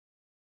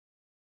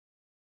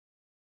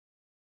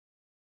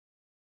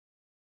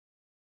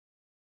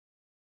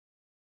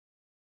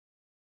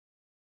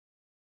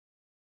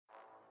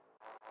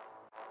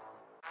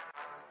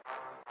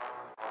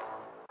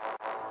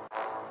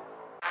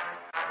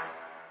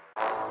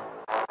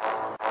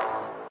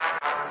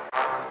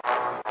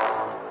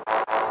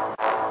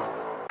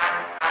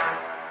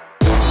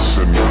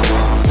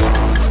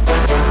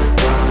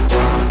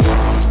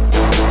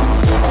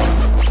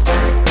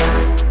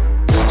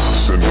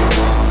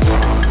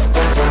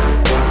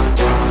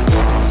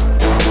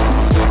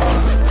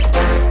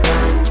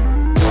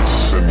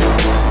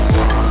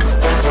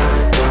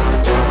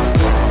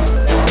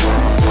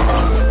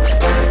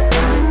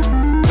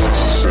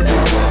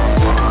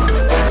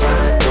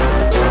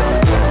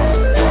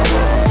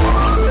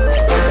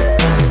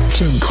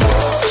I'm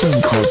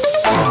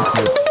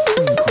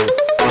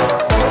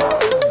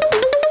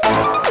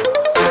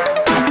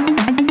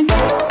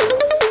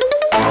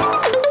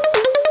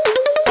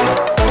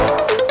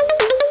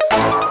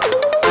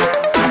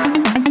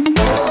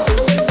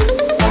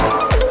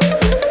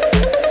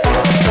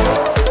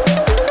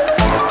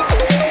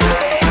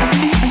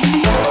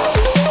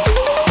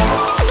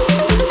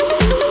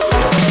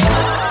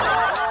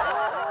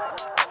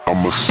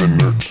a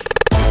sinner.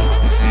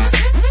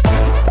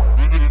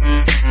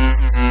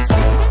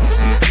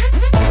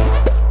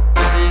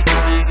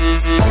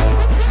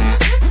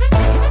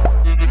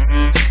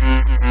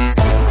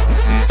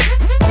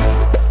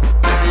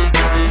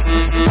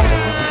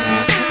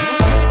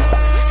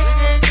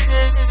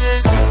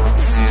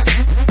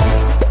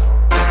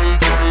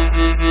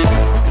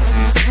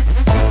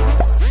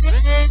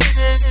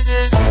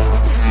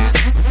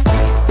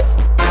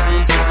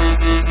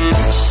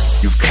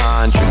 You've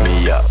conjured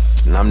me up,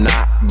 and I'm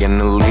not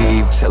gonna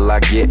leave till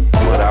I get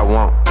what I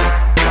want.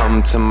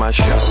 Come to my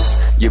show,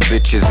 your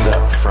bitch is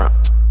up front.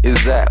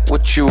 Is that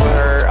what you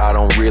heard? I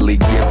don't really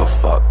give a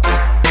fuck.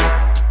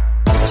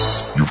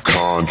 You've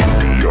conjured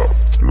me up,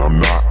 and I'm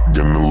not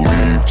gonna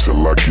leave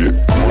till I get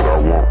what I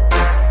want.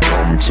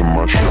 Come to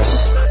my show,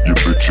 your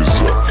bitch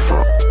is up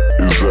front.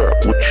 Is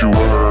that what you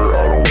heard?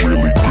 I don't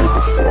really give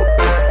a fuck.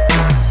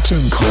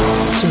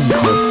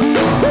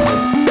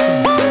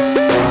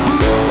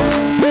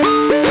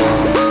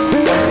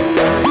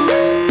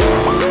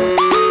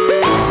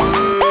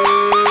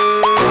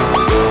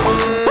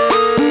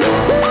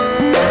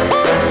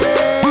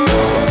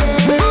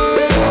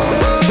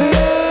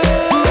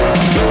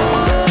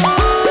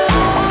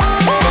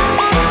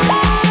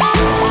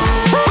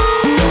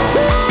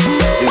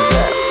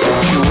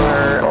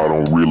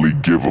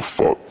 Give a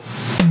fuck.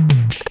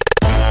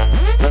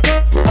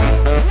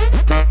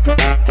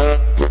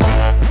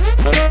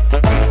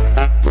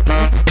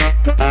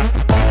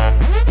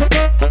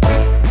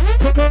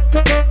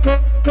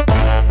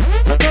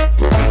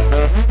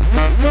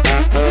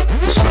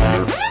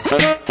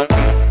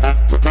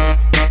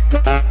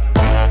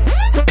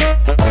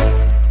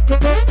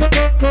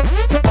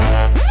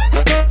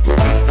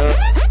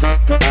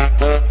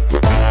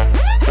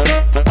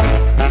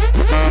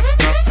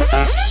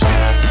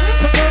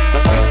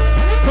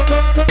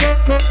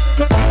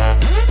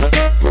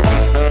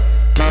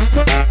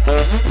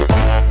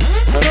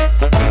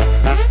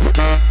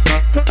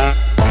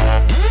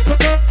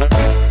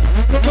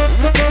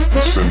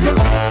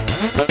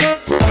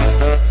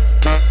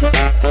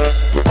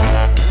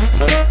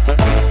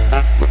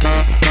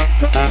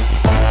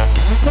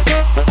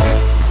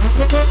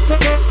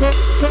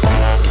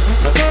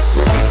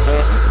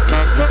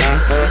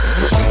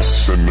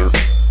 Sinner.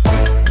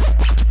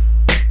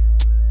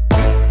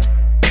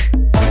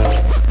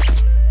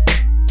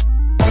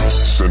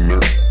 Sinner.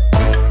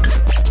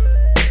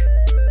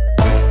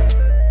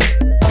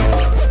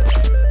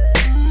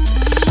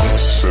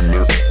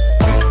 Sinner.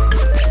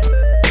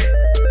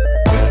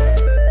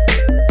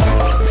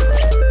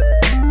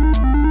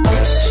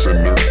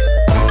 Sinner.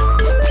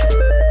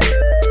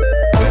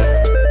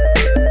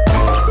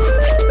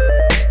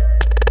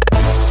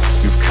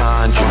 You've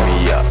conjured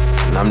me up,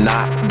 and I'm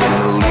not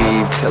gonna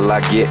leave till I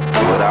get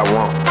what I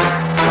want.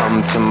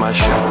 Come to my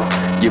show,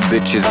 your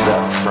bitch is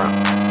up front.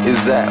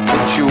 Is that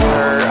what you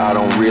heard? I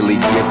don't really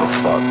give a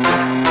fuck.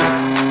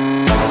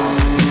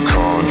 You've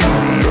conjured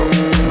me up,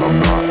 and I'm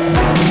not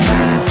gonna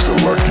leave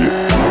till I get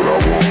what I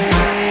want.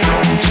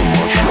 Come to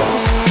my show,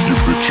 your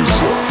bitch is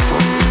up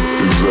front.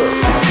 Is that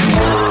what you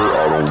heard?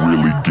 I don't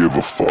really give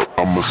a fuck.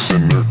 I'm a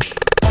sinner.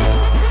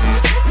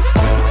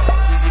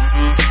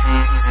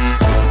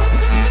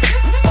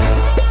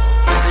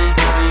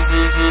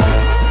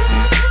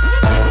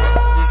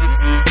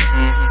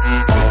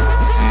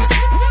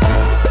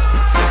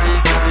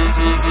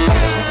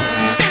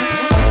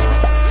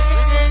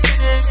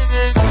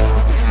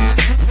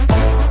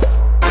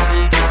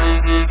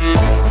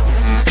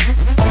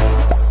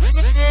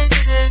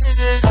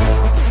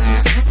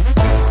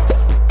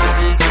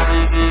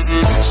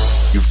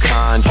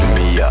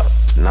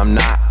 And I'm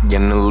not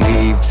gonna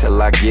leave till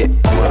I get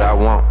what I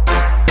want.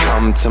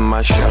 Come to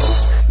my show,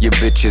 your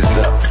bitch is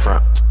up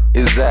front.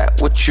 Is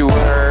that what you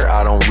heard?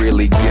 I don't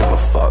really give a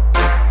fuck.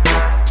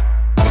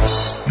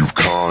 You've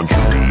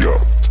conjured me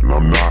up, and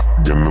I'm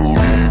not gonna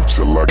leave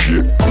till I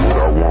get what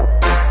I want.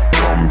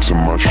 Come to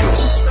my show,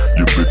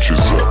 your bitch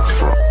is up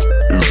front.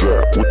 Is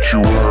that what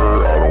you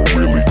heard? I don't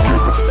really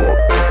give a fuck.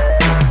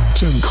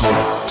 Tin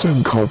cup,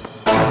 tin cup,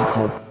 tin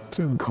cup,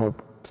 tin cup,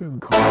 tin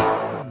cup,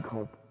 tin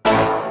cup.